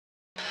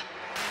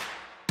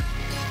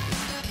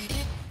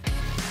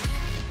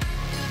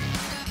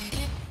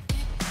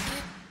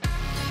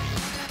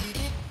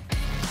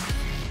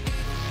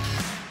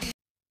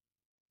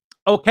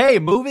Okay,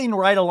 moving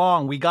right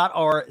along, we got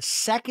our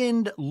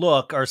second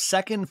look, our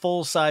second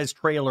full-size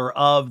trailer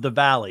of The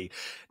Valley.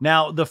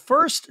 Now, the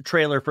first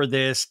trailer for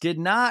this did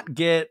not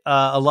get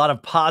a lot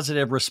of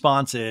positive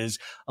responses.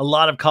 A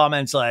lot of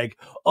comments like,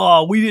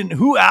 "Oh, we didn't.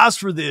 Who asked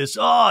for this?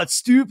 Oh, it's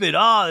stupid.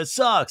 Oh, it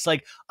sucks."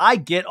 Like, I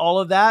get all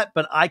of that,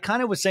 but I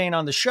kind of was saying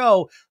on the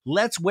show,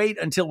 let's wait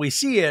until we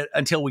see it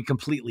until we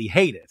completely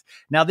hate it.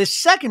 Now, this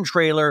second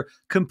trailer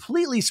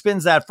completely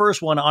spins that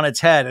first one on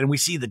its head, and we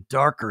see the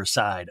darker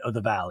side of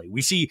The Valley.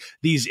 We see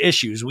these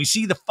issues. We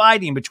see the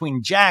fighting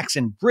between Jax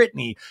and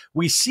Brittany.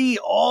 We see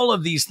all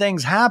of these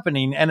things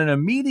happening, and it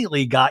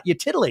immediately got you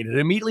titillated. It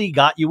immediately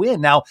got you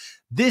in. Now,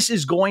 this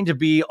is going to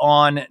be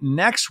on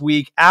next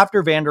week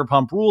after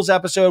Vanderpump Rules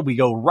episode. We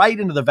go right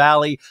into The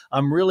Valley.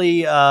 I'm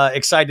really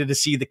excited to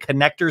see the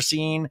connector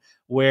scene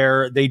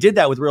where they did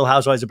that with Real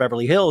Housewives of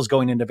Beverly Hills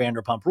going into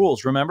Vanderpump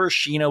Rules. Remember,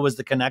 Scheana was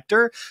the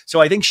connector.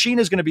 So I think Scheana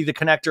is going to be the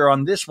connector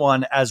on this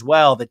one as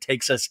well that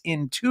takes us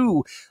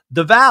into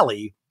The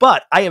Valley.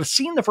 But I have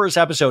seen the first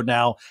episode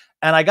now,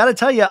 and I got to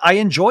tell you, I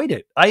enjoyed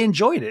it.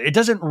 It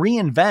doesn't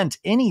reinvent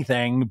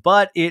anything,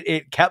 but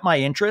it kept my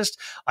interest.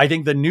 I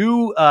think the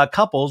new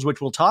couples, which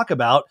we'll talk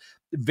about,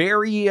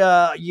 very,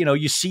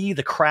 you see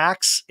the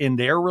cracks in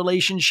their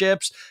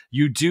relationships.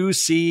 You do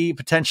see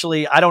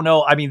potentially, I don't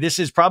know. I mean, this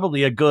is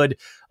probably a good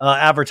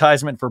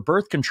advertisement for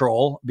birth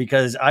control,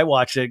 because I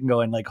watched it and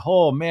going like,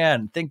 oh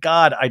man, thank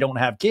God I don't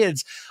have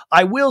kids.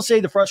 I will say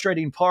the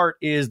frustrating part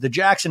is the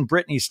Jax and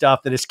Brittany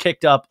stuff that is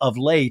kicked up of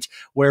late,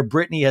 where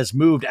Brittany has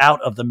moved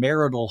out of the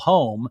marital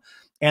home.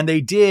 And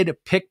they did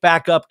pick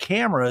back up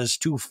cameras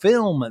to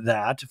film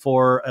that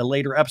for a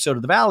later episode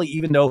of The Valley,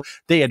 even though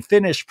they had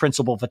finished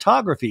principal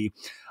photography.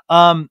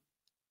 I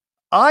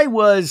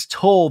was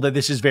told that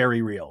this is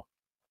very real,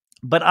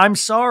 but I'm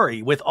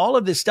sorry, with all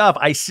of this stuff,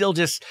 I still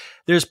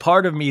there's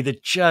part of me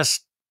that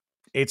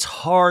it's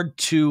hard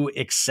to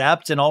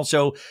accept. And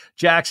also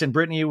Jax and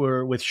Brittany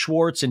were with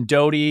Schwartz and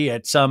Doute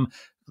at some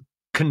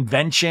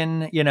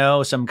convention,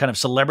 some kind of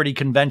celebrity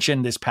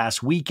convention this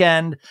past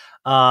weekend.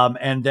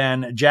 And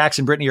then Jax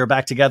and Brittany are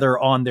back together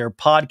on their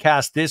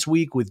podcast this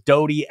week with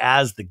Doute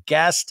as the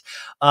guest.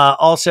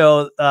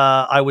 Also,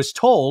 I was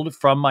told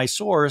from my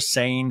source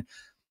saying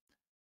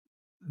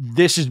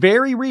this is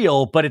very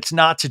real, but it's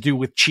not to do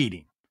with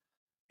cheating.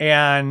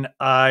 And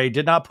I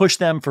did not push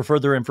them for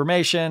further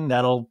information.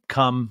 That'll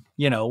come,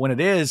 when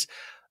it is.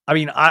 I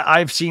mean,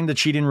 I've seen the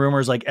cheating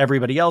rumors like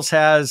everybody else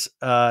has,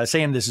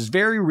 saying this is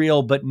very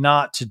real, but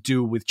not to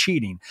do with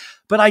cheating.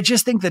 But I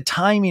just think the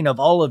timing of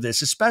all of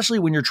this, especially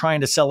when you're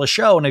trying to sell a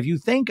show, and if you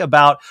think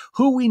about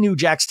who we knew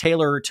Jax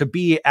Taylor to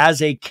be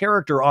as a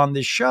character on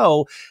this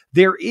show,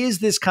 there is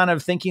this kind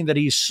of thinking that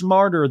he's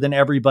smarter than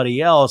everybody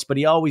else, but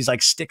he always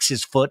like sticks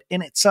his foot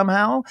in it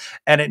somehow,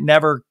 and it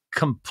never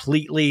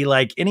completely,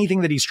 like,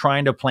 anything that he's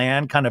trying to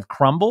plan kind of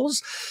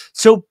crumbles.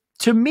 So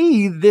to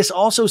me, this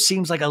also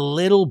seems like a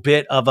little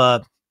bit of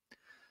a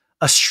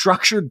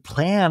structured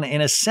plan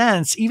in a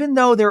sense, even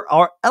though there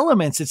are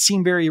elements that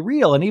seem very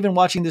real. And even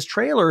watching this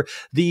trailer,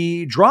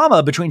 the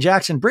drama between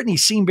Jax and Brittany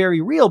seem very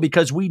real,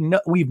 because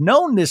we've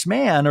known this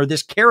man, or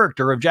this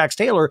character of Jax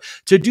Taylor,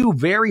 to do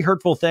very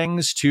hurtful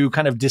things, to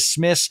kind of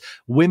dismiss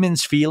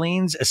women's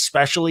feelings,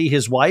 especially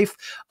his wife.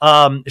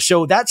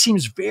 So that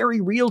seems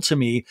very real to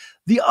me.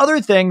 The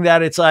other thing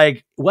that it's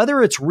like,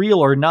 whether it's real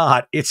or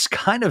not, it's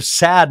kind of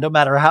sad no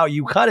matter how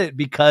you cut it,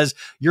 because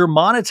you're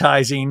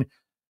monetizing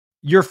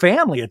your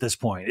family at this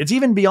point. It's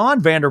even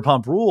beyond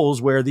Vanderpump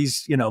Rules, where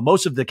these,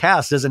 most of the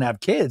cast doesn't have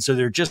kids, so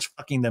they're just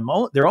fucking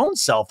their own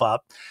self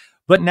up.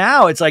 But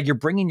now it's like you're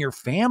bringing your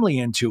family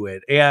into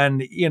it.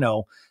 And,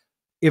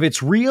 if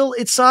it's real,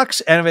 it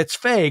sucks. And if it's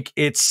fake,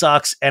 it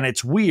sucks. And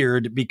it's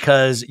weird,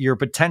 because you're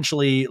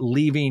potentially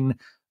leaving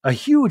a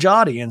huge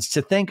audience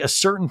to think a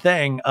certain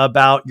thing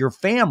about your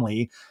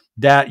family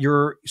that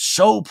you're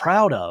so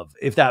proud of,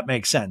 if that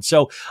makes sense.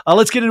 So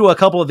let's get into a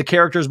couple of the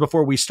characters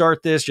before we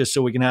start this, just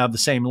so we can have the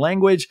same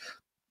language.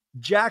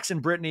 Jax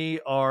and Brittany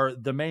are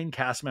the main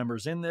cast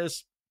members in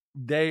this.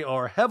 They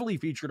are heavily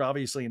featured,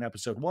 obviously, in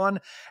episode 1.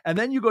 And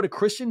then you go to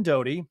Kristen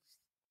Doute,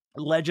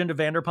 legend of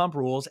Vanderpump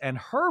Rules, and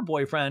her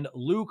boyfriend,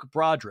 Luke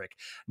Broderick.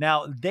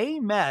 Now, they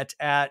met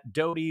at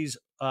Doute's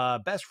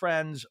best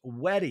friend's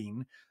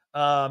wedding.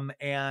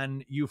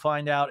 And you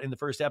find out in the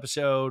first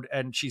episode,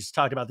 and she's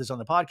talked about this on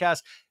the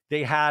podcast,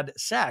 they had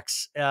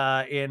sex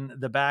in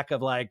the back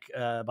of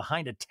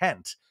behind a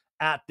tent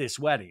at this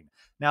wedding.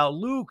 Now,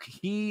 Luke,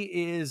 he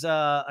is,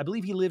 I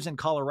believe he lives in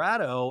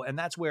Colorado, and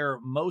that's where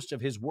most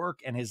of his work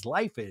and his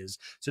life is.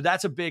 So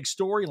that's a big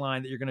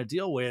storyline that you're going to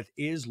deal with.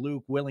 Is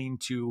Luke willing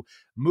to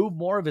move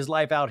more of his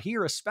life out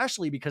here,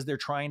 especially because they're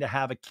trying to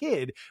have a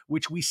kid,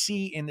 which we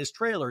see in this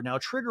trailer. Now,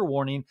 trigger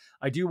warning,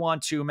 I do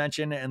want to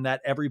mention, and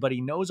that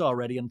everybody knows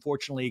already,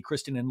 unfortunately,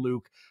 Kristen and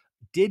Luke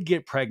did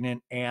get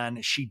pregnant,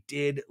 and she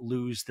did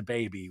lose the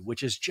baby,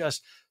 which is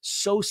just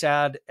so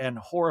sad and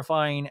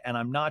horrifying. And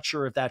I'm not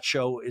sure if that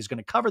show is going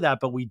to cover that,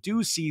 but we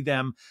do see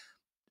them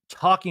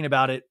talking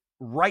about it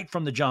right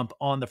from the jump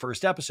on the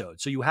first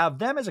episode. So you have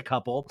them as a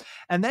couple,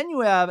 and then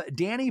you have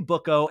Danny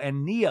Bucco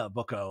and Nia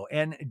Bucco.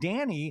 And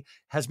Danny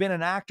has been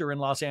an actor in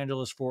Los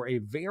Angeles for a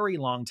very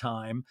long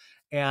time,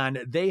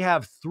 and they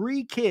have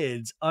 3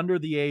 kids under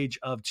the age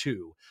of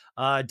 2.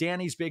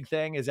 Danny's big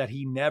thing is that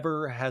he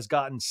never has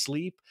gotten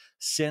sleep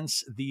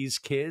since these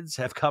kids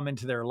have come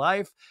into their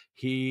life.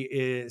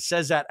 He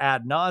says that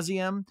ad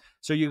nauseum.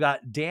 So you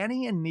got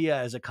Danny and Nia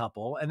as a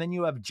couple, and then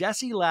you have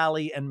Jesse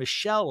Lally and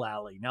Michelle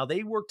Lally. Now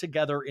they work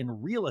together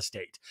in real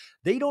estate.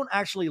 They don't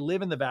actually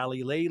live in the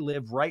Valley. They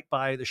live right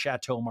by the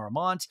Chateau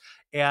Marmont.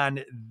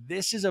 And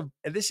this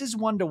is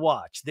one to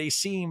watch. They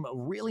seem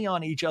really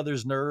on each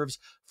other's nerves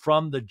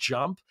from the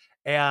jump.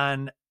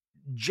 And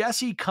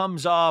Jesse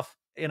comes off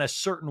in a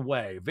certain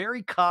way,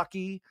 very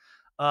cocky.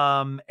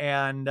 That's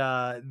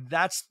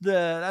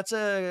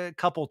a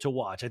couple to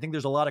watch. I think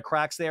there's a lot of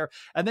cracks there.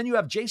 And then you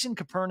have Jason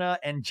Caperna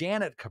and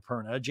Janet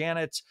Caperna.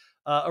 Janet's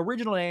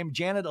original name,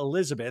 Janet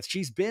Elizabeth.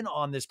 She's been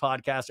on this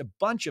podcast a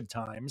bunch of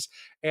times.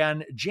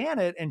 And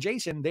Janet and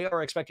Jason, they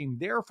are expecting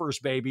their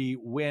first baby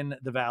when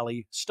the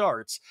Valley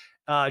starts.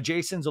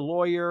 Jason's a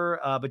lawyer,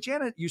 but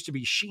Janet used to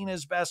be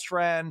Scheana's best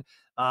friend,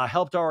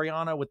 helped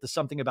Ariana with the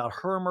something about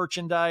her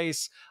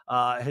merchandise,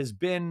 has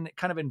been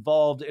kind of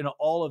involved in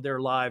all of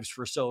their lives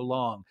for so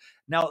long.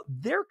 Now,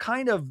 they're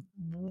kind of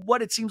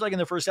what it seems like in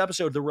the first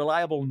episode, the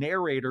reliable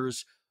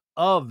narrators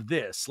of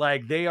this.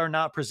 Like, they are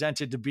not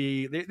presented to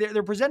be,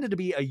 they're presented to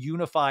be a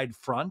unified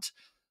front,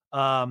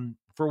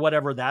 for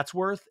whatever that's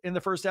worth in the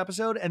first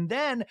episode. And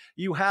then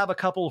you have a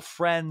couple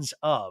friends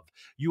of.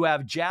 You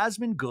have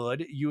Jasmine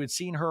Good. You had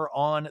seen her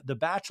on The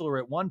Bachelor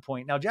at one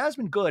point. Now,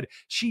 Jasmine Good,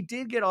 she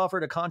did get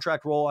offered a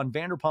contract role on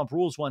Vanderpump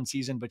Rules one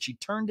season, but she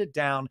turned it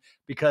down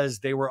because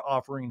they were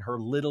offering her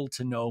little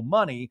to no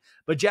money.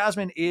 But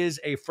Jasmine is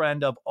a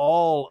friend of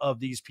all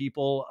of these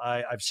people.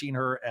 I've seen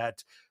her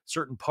at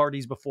certain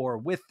parties before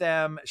with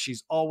them.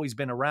 She's always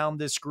been around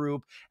this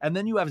group. And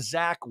then you have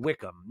Zach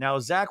Wickham. Now,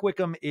 Zach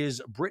Wickham is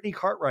Brittany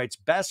Cartwright's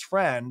best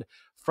friend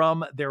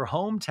from their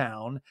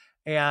hometown.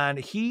 And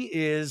he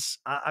is,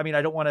 I mean,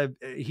 I don't want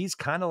to, he's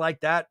kind of like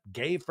that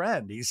gay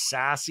friend. He's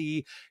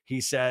sassy.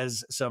 He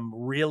says some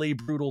really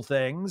brutal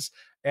things.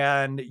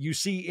 And you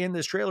see in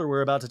this trailer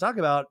we're about to talk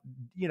about,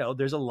 you know,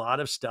 there's a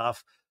lot of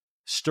stuff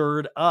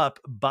stirred up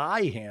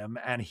by him,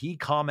 and he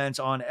comments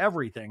on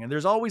everything. And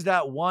there's always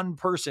that one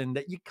person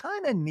that you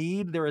kind of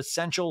need. They're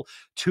essential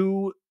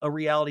to a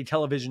reality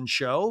television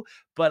show,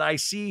 but I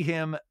see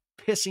him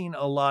pissing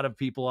a lot of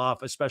people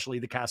off, especially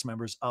the cast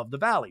members of The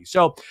Valley.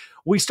 So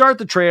we start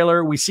the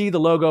trailer. We see the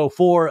logo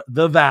for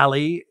The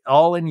Valley,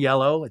 all in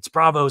yellow. It's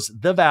Bravo's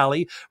The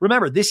Valley.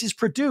 Remember, this is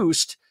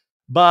produced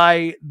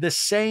by the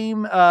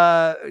same,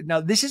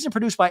 now this isn't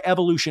produced by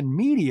Evolution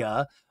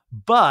Media,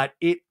 but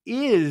it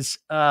is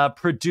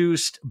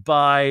produced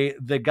by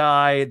the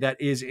guy that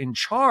is in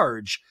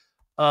charge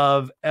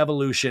of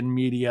Evolution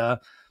Media.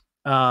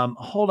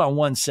 Hold on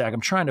one sec. I'm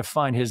trying to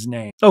find his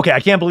name. Okay, I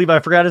can't believe I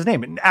forgot his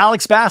name.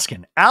 Alex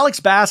Baskin. Alex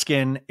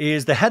Baskin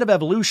is the head of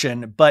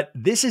Evolution, but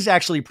this is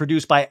actually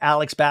produced by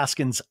Alex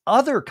Baskin's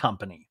other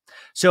company.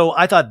 So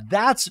I thought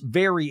that's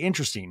very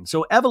interesting.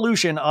 So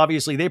Evolution,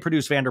 obviously, they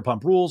produce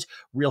Vanderpump Rules,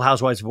 Real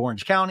Housewives of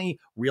Orange County,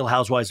 Real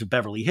Housewives of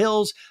Beverly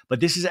Hills, but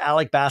this is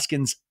Alex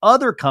Baskin's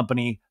other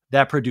company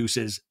that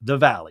produces The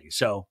Valley.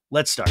 So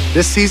let's start.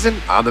 This season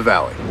on The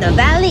Valley. The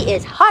Valley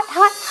is hot,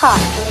 hot,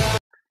 hot.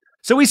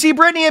 So we see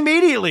Brittany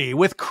immediately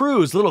with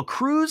Cruz, little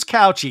Cruz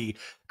couchy.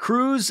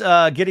 Cruz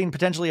getting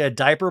potentially a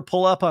diaper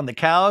pull up on the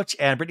couch,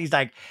 and Brittany's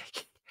like,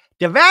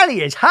 the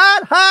Valley is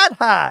hot, hot,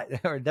 hot.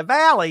 Or the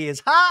Valley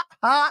is hot,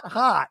 hot,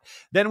 hot.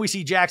 Then we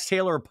see Jax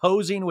Taylor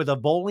posing with a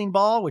bowling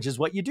ball, which is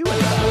what you do in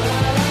the Valley.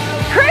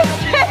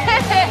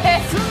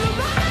 Kristen!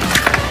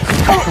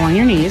 Go on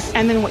your knees.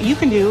 And then what you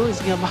can do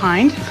is kneel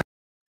behind.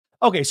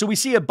 Okay, so we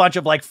see a bunch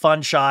of like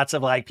fun shots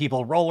of like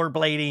people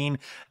rollerblading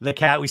the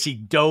cat. We see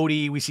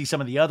Doute. We see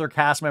some of the other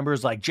cast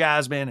members like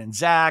Jasmine and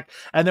Zach.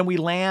 And then we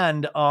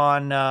land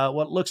on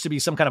what looks to be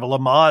some kind of a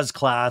Lamaze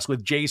class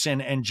with Jason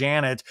and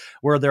Janet,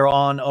 where they're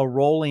on a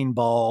rolling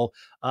ball.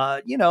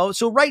 You know,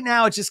 so right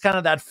now it's just kind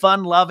of that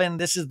fun loving.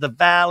 This is the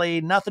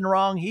Valley. Nothing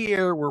wrong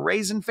here. We're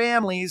raising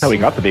families. How we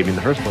got the baby in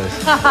the first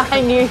place.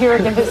 I knew you were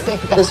going to say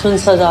that. This one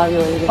says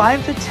ovulated.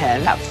 5 to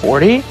 10 at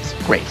 40. It's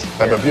great.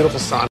 I have a beautiful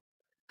son.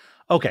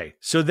 Okay,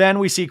 so then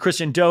we see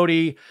Kristen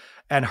Doute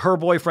and her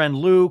boyfriend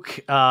Luke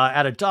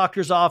at a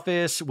doctor's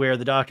office where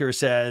the doctor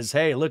says,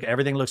 hey, look,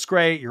 everything looks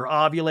great. You're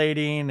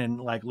ovulating. And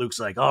like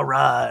Luke's like, all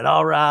right,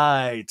 all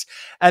right.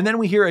 And then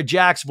we hear a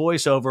Jax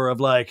voiceover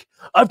of like,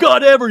 I've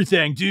got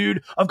everything,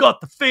 dude. I've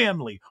got the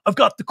family. I've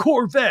got the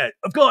Corvette.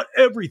 I've got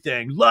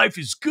everything. Life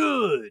is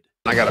good.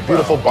 I got a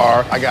beautiful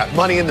bar. I got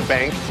money in the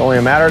bank. It's only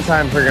a matter of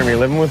time if you're going to be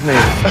living with me.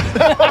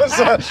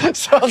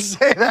 so I'll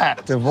say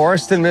that.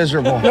 Divorced and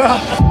miserable.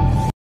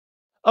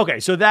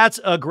 Okay, so that's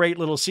a great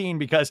little scene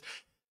because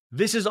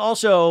this is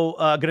also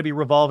going to be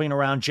revolving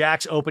around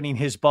Jax opening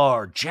his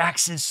bar,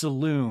 Jax's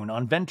Saloon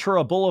on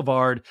Ventura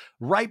Boulevard,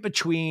 right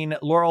between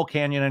Laurel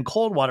Canyon and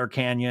Coldwater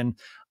Canyon.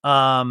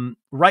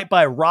 right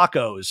by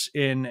Rocco's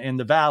in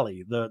the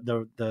Valley,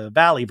 the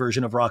Valley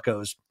version of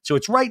Rocco's. So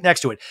it's right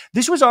next to it.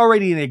 This was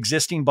already an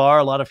existing bar.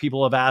 A lot of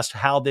people have asked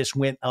how this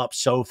went up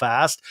so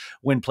fast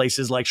when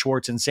places like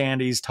Schwartz and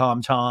Sandy's,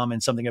 Tom Tom,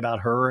 and Something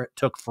About Her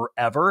took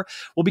forever.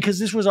 Well, because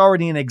this was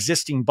already an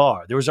existing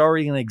bar. There was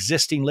already an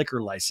existing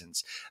liquor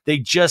license. They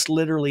just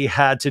literally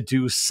had to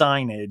do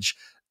signage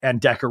and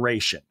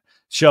decoration.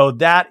 So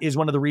that is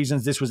one of the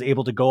reasons this was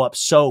able to go up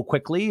so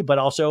quickly, but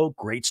also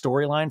great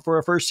storyline for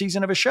a first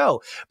season of a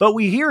show. But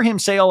we hear him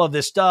say all of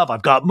this stuff.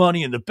 I've got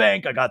money in the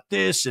bank. I got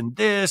this and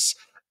this.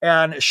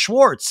 And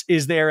Schwartz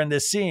is there in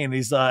this scene.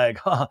 He's like,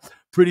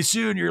 pretty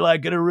soon you're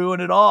like going to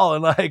ruin it all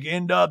and like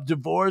end up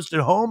divorced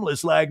and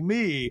homeless like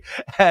me.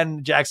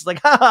 And Jax is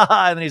like, ha ha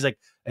ha. And then he's like,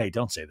 hey,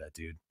 don't say that,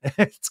 dude.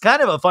 It's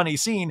kind of a funny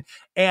scene.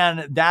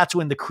 And that's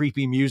when the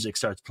creepy music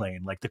starts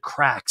playing, like the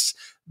cracks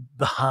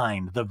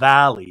behind the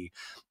valley.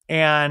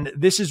 And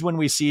this is when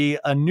we see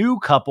a new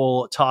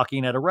couple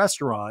talking at a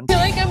restaurant. I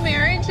feel like a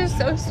marriage is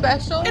so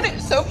special and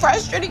it's so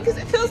frustrating because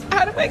it feels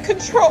out of my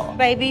control.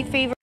 Baby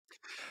fever.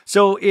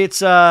 So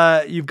it's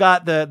you've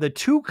got the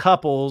two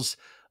couples,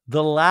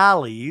 the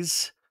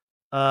Lallies.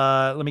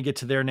 Let me get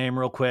to their name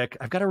real quick.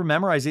 I've got to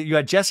memorize it. You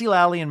got Jesse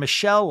Lally and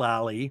Michelle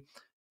Lally,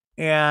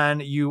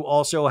 and you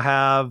also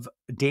have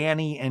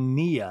Danny and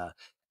Nia.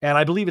 And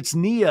I believe it's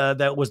Nia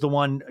that was the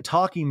one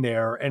talking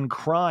there and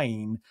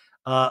crying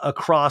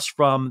across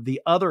from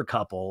the other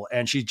couple.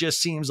 And she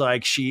just seems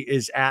like she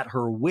is at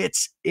her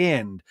wit's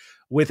end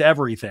with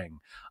everything.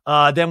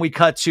 Then we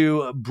cut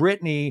to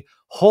Brittany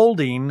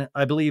holding,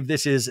 I believe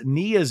this is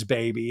Nia's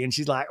baby. And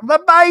she's like, the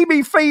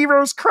baby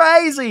fever is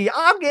crazy.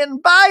 I'm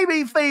getting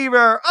baby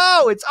fever.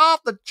 Oh, it's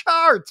off the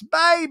charts,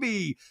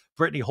 baby.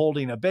 Brittany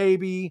holding a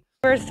baby.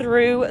 We're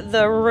through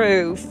the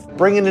roof.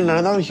 Bringing in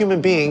another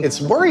human being, it's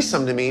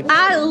worrisome to me.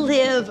 I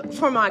live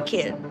for my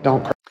kid.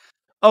 Don't cry.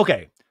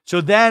 Okay. So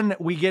then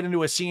we get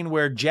into a scene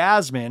where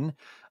Jasmine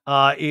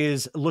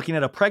is looking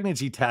at a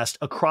pregnancy test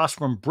across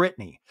from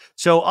Brittany.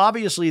 So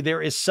obviously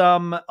there is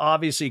some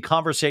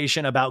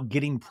conversation about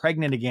getting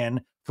pregnant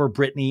again for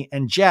Brittany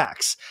and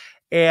Jax.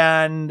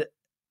 And,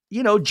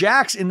 you know,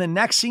 Jax in the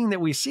next scene that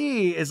we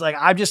see is like,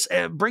 I'm just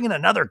bringing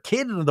another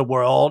kid into the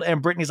world.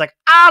 And Brittany's like,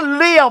 I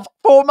live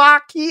for my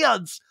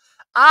kids.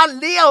 I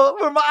live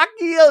for my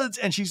kids.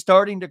 And she's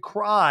starting to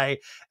cry.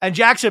 And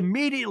Jax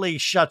immediately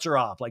shuts her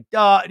off. Like,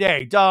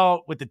 hey,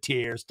 don't with the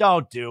tears.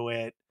 Don't do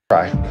it.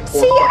 Cry.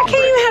 See, I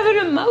can't even have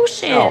an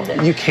emotion.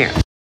 No, you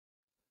can't.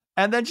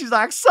 And then she's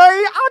like, see,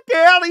 I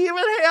can't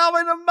even have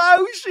an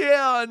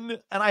emotion.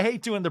 And I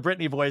hate doing the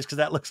Brittany voice because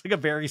that looks like a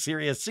very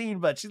serious scene.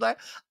 But she's like,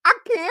 I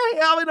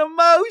can't have an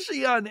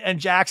emotion. And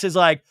Jax is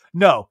like,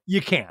 no,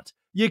 you can't.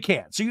 You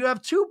can't. So you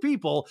have two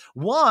people,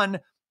 one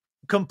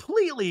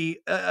completely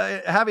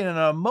having an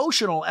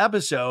emotional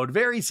episode,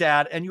 very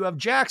sad, and you have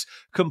Jax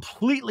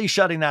completely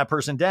shutting that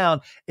person down.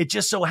 It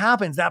just so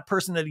happens that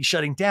person that he's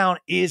shutting down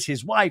is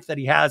his wife that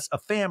he has a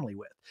family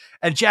with.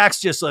 And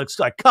Jax just looks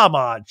like, come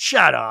on,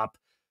 shut up.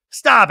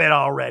 Stop it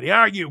already.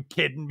 Are you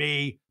kidding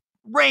me?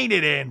 Rein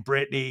it in,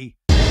 Brittany.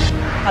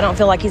 I don't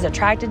feel like he's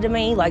attracted to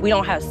me. Like, we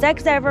don't have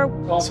sex ever.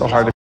 So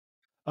hard to.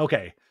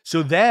 Okay,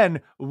 so then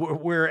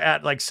we're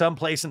at like some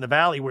place in the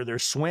valley where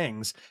there's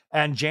swings,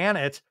 and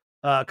Janet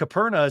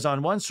Caperna is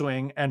on one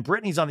swing and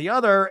Brittany's on the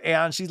other.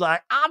 And she's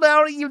like, I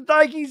don't even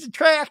think he's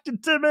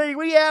attracted to me.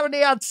 We haven't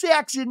had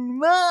sex in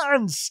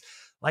months.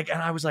 Like, and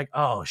I was like,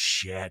 oh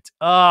shit.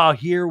 Oh,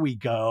 here we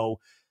go.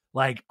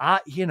 Like,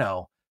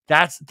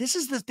 this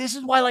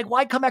is why, like,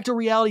 why come back to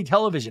reality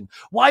television?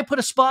 Why put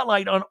a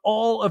spotlight on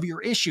all of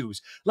your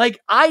issues? Like,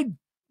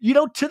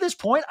 to this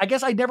point, I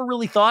guess I never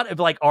really thought of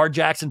like, are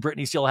Jax and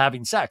Brittany still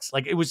having sex?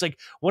 Like, it was like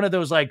one of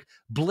those like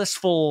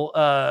blissful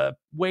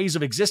ways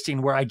of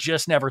existing where I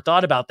just never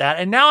thought about that.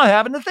 And now I'm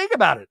having to think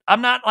about it.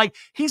 I'm not like,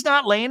 he's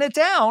not laying it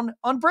down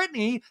on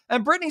Brittany,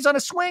 and Brittany's on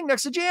a swing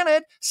next to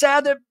Janet,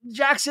 sad that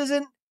Jax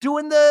isn't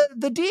doing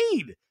the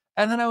deed.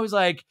 And then I was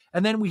like,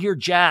 and then we hear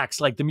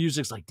Jax, like the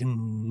music's like,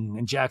 ding,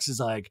 and Jax is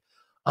like,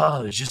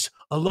 oh, there's just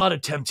a lot of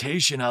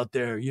temptation out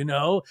there, you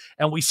know?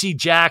 And we see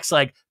Jax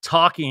like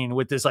talking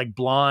with this like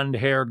blonde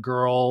haired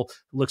girl,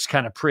 looks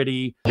kind of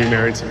pretty. Be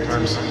married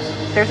sometimes.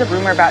 There's a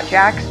rumor about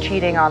Jax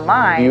cheating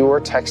online. You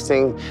were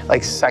texting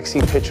like sexy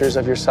pictures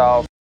of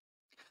yourself.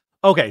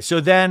 Okay, so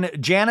then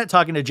Janet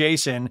talking to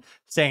Jason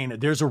saying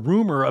there's a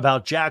rumor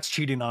about Jax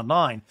cheating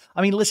online.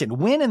 I mean, listen,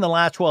 when in the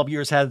last 12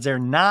 years has there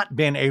not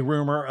been a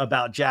rumor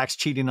about Jax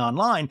cheating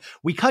online?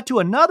 We cut to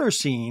another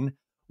scene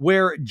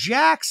where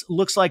Jax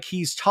looks like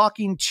he's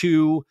talking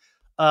to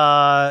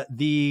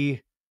the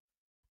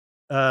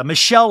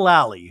Michelle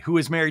Lally, who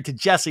is married to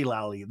Jesse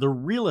Lally, the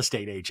real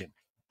estate agent.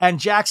 And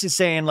Jax is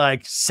saying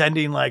like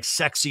sending like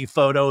sexy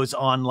photos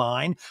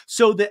online.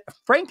 So the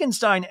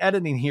Frankenstein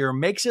editing here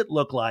makes it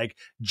look like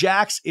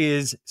Jax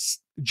is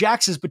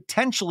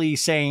potentially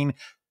saying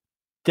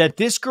that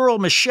this girl,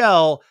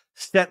 Michelle,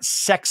 sent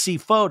sexy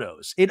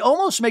photos. It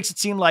almost makes it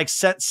seem like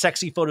sent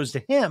sexy photos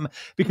to him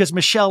because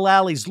Michelle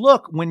Lally's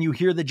look, when you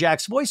hear the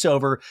Jax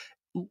voiceover,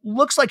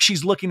 looks like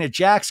she's looking at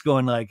Jax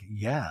going like,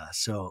 yeah,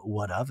 so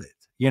what of it?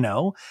 you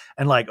know,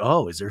 and like,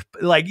 oh, is there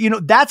like, you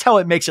know, that's how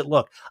it makes it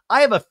look.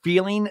 I have a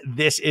feeling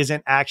this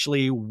isn't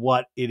actually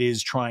what it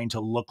is trying to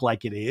look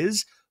like it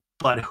is,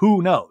 but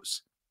who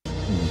knows?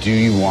 Do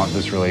you want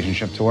this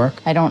relationship to work?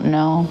 I don't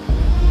know.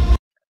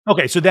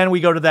 Okay, so then we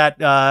go to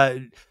that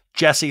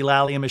Jesse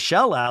Lally and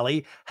Michelle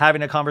Lally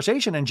having a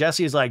conversation, and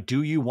Jesse is like,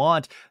 do you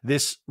want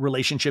this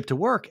relationship to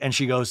work? And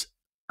she goes,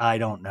 I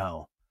don't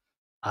know.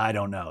 I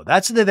don't know.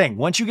 That's the thing.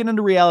 Once you get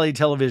into reality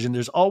television,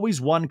 there's always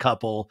one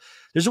couple.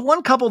 There's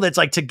one couple that's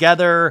like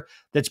together,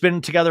 that's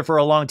been together for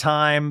a long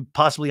time,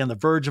 possibly on the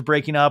verge of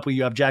breaking up, where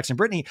you have Jax and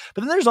Brittany.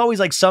 But then there's always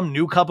like some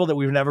new couple that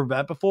we've never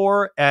met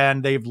before,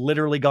 and they've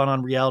literally gone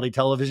on reality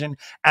television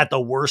at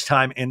the worst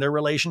time in their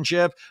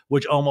relationship,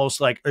 which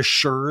almost like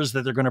assures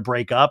that they're going to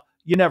break up.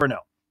 You never know.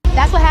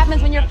 That's what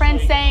happens when your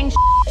friend's saying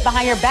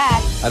behind your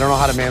back. I don't know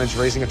how to manage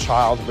raising a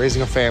child,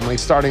 raising a family,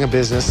 starting a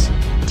business.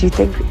 Do you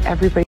think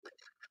everybody...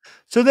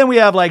 So then we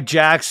have like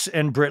Jax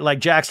and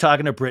Jax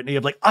talking to Brittany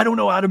of like, I don't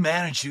know how to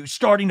manage you,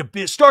 starting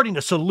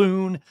a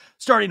saloon,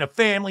 starting a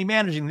family,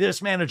 managing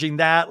this, managing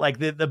that, like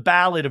the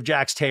ballad of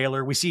Jax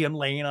Taylor. We see him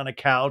laying on a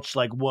couch,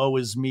 like, woe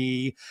is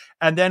me.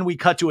 And then we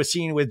cut to a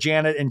scene with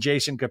Janet and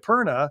Jason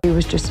Caperna. He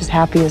was just as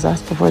happy as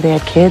us before they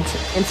had kids.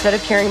 Instead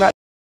of caring about.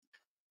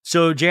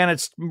 So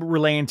Janet's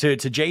relaying to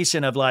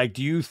Jason of like,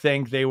 do you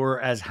think they were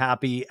as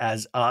happy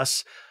as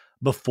us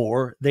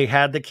before they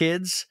had the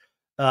kids?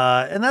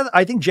 And that,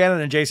 I think Janet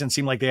and Jason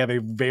seem like they have a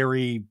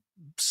very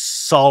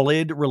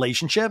solid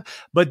relationship.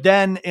 But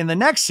then in the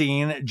next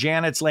scene,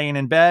 Janet's laying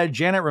in bed.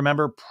 Janet,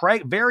 remember,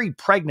 very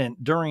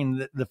pregnant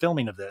during the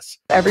filming of this.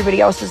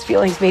 Everybody else's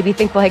feelings made me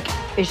think like,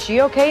 is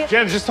she okay?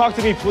 Janet, just talk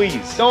to me,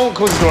 please. Don't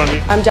close the door on me.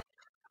 I'm just.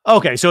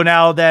 Okay, so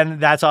now then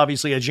that's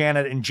obviously a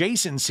Janet and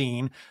Jason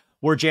scene,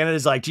 where Janet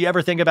is like, do you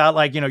ever think about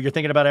like, you know, you're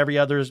thinking about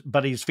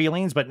everybody's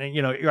feelings, but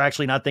you know, you're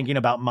actually not thinking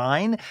about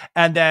mine.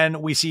 And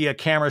then we see a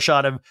camera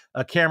shot of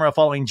a camera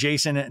following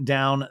Jason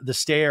down the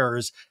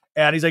stairs.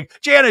 And he's like,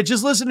 Janet,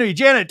 just listen to me.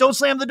 Janet, don't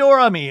slam the door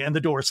on me. And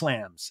the door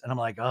slams. And I'm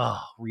like,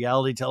 oh,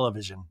 reality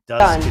television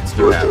does its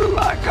do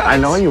that. I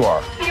know you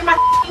are. You're my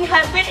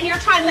husband and you're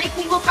trying to make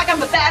me look like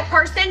I'm a bad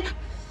person.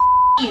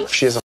 You.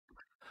 She is a...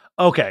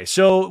 Okay,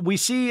 so we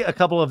see a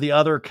couple of the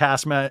other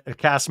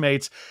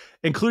castmates,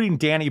 including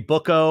Danny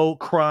Bucco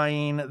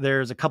crying.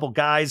 There's a couple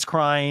guys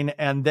crying.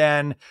 And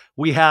then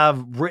we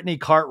have Brittany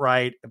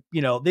Cartwright.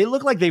 You know, they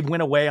look like they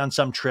went away on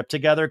some trip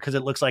together because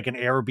it looks like an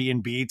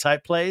Airbnb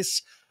type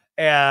place.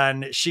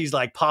 And she's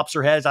like, pops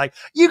her head, like,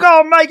 you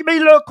gonna make me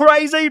look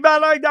crazy,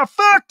 but like,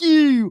 fuck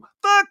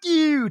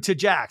you to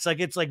Jax. Like,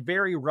 it's like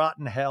very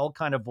rotten hell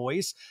kind of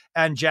voice.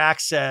 And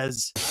Jax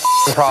says,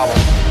 problem.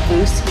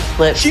 Loose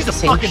lips. She's a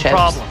fucking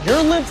problem.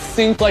 Your lips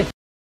sync like...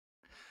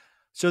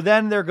 So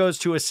then there goes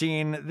to a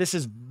scene. This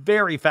is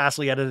very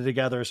fastly edited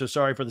together, so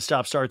sorry for the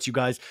stop starts, you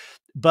guys.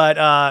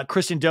 But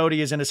Kristen Doute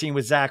is in a scene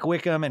with Zach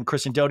Wickham, and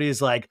Kristen Doute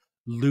is like,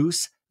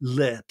 loose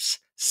lips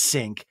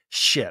sink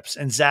ships.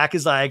 And Zach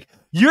is like,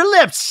 your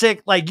lips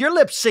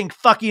sink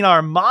fucking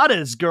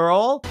armadas,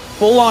 girl.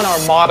 Full on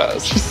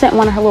armadas. She sent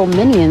one of her little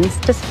minions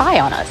to spy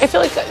on us. I feel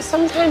like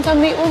sometimes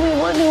I'm the only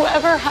one who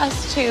ever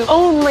has to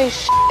own my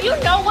shit. You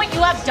know what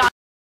you have done.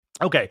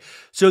 Okay,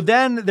 so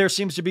then there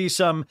seems to be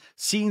some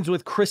scenes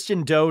with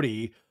Kristen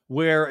Doute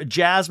where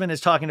Jasmine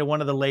is talking to one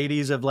of the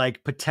ladies of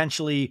like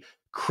potentially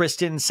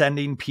Kristen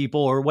sending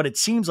people, or what it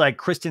seems like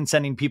Kristen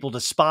sending people to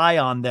spy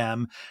on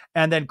them.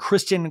 And then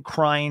Kristen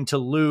crying to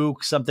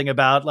Luke something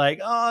about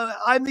like, oh,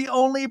 I'm the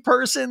only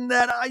person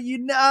that you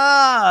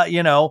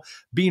know,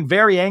 being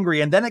very angry.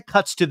 And then it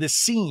cuts to this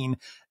scene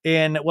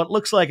in what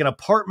looks like an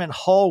apartment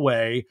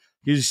hallway.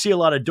 You see a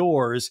lot of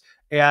doors.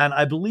 And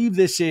I believe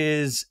this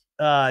is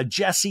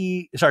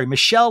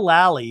Michelle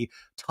Lally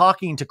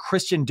talking to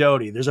Kristen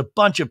Doute. There's a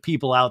bunch of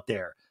people out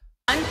there.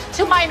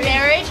 To my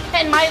marriage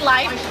and my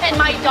life and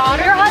my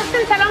daughter. Your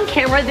husband said on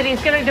camera that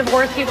he's going to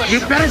divorce you.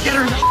 You better get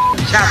her in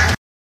the chat.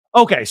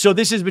 Okay, so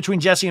this is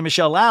between Jesse and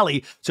Michelle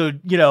Lally. So,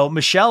 you know,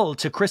 Michelle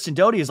to Kristen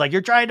Doute is like, you're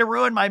trying to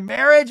ruin my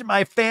marriage,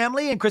 my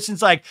family. And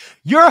Kristen's like,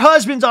 your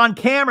husband's on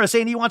camera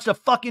saying he wants to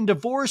fucking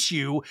divorce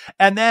you.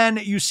 And then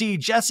you see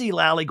Jesse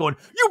Lally going,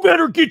 you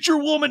better get your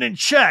woman in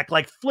check,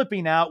 like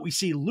flipping out. We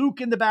see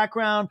Luke in the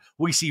background.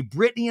 We see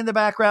Brittany in the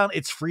background.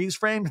 It's freeze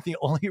framed. The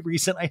only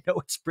reason I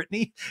know it's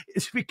Brittany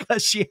is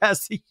because she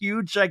has the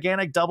huge,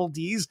 gigantic double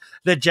Ds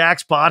that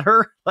Jax bought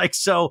her. Like,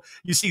 so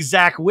you see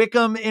Zach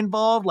Wickham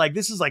involved. Like,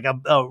 this is like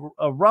a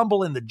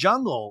rumble in the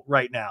jungle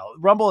right now,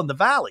 rumble in the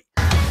valley.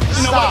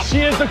 You know what?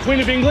 She is the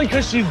Queen of England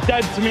because she's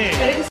dead to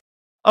me.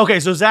 Okay,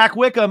 so Zach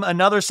Wickham,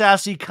 another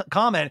sassy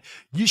comment.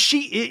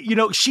 She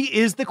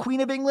is the Queen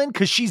of England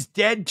because she's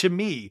dead to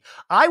me.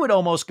 I would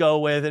almost go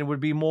with, and it would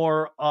be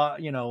more,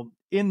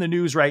 in the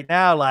news right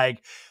now,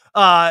 like,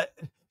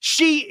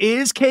 she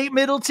is Kate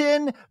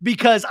Middleton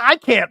because I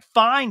can't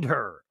find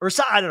her. Or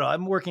so, I don't know.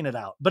 I'm working it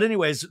out. But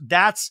anyways,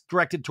 that's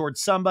directed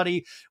towards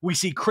somebody. We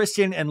see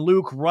Kristen and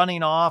Luke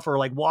running off or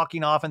like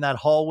walking off in that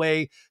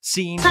hallway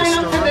scene.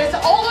 Sign up for this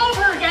all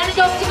over again. It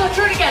goes to go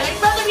through it again.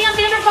 I'd rather be on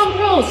Vanderpump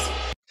Rules.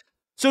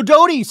 So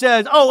Doute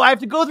says, oh, I have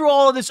to go through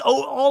all of this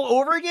all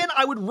over again?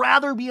 I would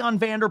rather be on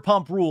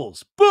Vanderpump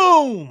Rules.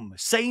 Boom!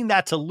 Saying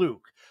that to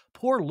Luke.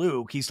 Poor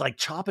Luke. He's like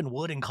chopping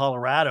wood in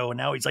Colorado, and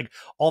now he's like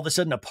all of a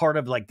sudden a part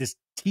of like this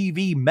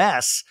TV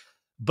mess.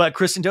 But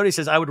Kristen Doute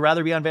says, I would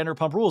rather be on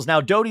Vanderpump Rules.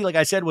 Now, Doute, like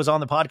I said, was on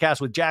the podcast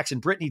with Jax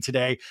and Brittany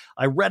today.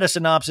 I read a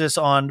synopsis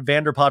on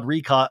Vanderpod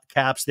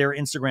Recaps, their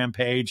Instagram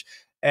page,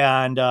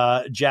 and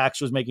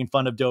Jax was making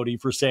fun of Doute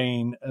for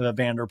saying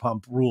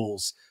Vanderpump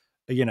Rules.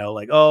 You know,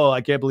 like, oh, I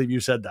can't believe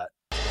you said that.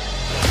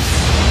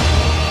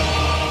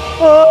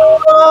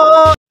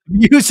 Oh!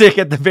 Music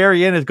at the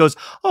very end, it goes,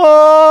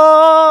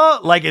 oh,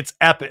 like it's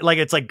epic, like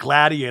it's like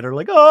Gladiator,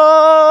 like,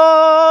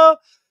 oh.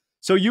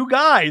 So you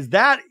guys,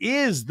 that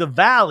is the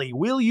Valley.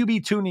 Will you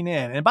be tuning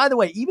in? And by the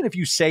way, even if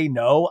you say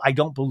no, I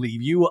don't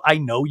believe you. I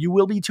know you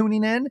will be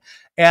tuning in,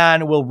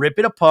 and we'll rip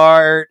it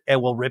apart,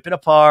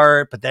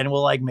 but then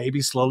we'll like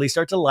maybe slowly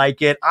start to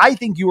like it. I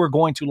think you are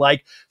going to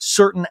like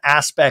certain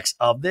aspects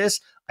of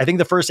this. I think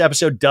the first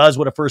episode does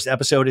what a first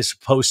episode is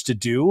supposed to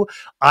do.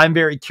 I'm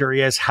very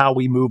curious how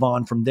we move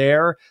on from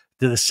there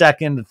to the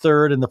second, the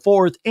third, and the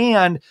fourth.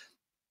 And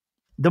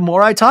the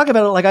more I talk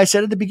about it, like I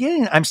said at the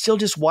beginning, I'm still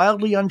just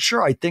wildly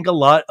unsure. I think a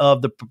lot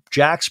of the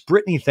Jax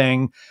Brittany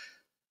thing,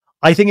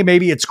 I think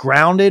maybe it's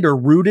grounded or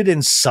rooted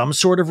in some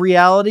sort of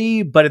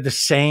reality, but at the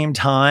same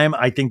time,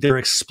 I think they're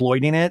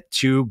exploiting it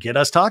to get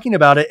us talking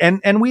about it.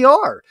 And we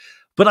are.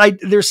 But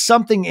there's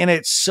something in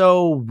it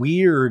so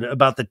weird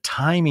about the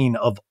timing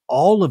of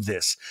all of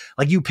this.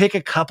 Like you pick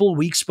a couple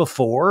weeks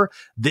before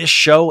this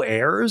show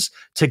airs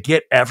to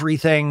get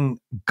everything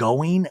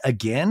going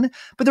again.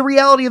 But the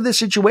reality of this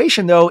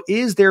situation, though,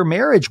 is their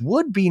marriage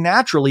would be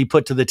naturally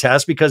put to the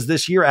test because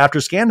this year after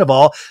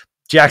Sandoval,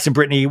 Jax and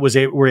Brittany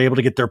were able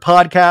to get their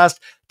podcast.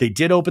 They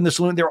did open the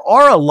saloon. There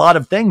are a lot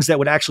of things that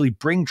would actually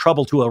bring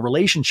trouble to a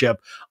relationship.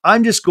 I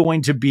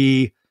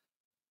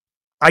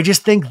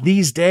just think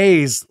these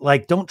days,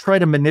 like, don't try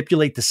to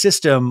manipulate the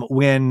system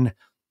when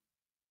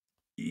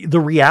the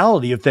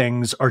reality of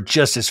things are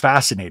just as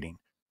fascinating,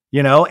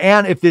 you know?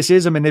 And if this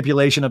is a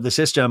manipulation of the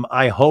system,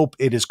 I hope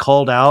it is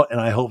called out,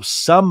 and I hope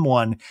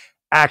someone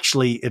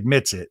actually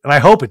admits it. And I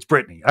hope it's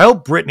Brittany. I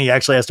hope Brittany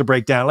actually has to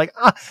break down like,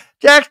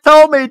 Jax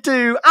told me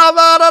to,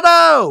 I don't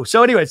know.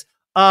 So anyways,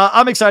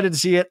 I'm excited to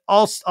see it.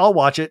 I'll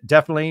watch it.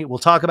 Definitely. We'll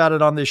talk about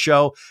it on this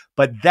show,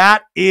 but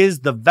that is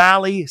the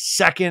Valley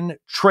second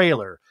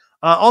trailer.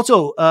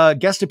 Also,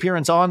 guest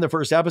appearance on the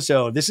first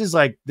episode.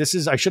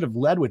 I should have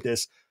led with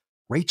this.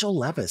 Rachel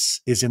Leviss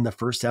is in the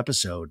first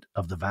episode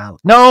of The Valley.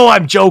 No,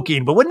 I'm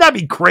joking, but wouldn't that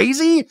be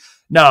crazy?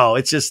 No,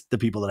 it's just the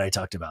people that I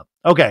talked about.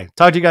 Okay,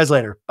 talk to you guys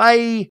later.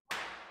 Bye.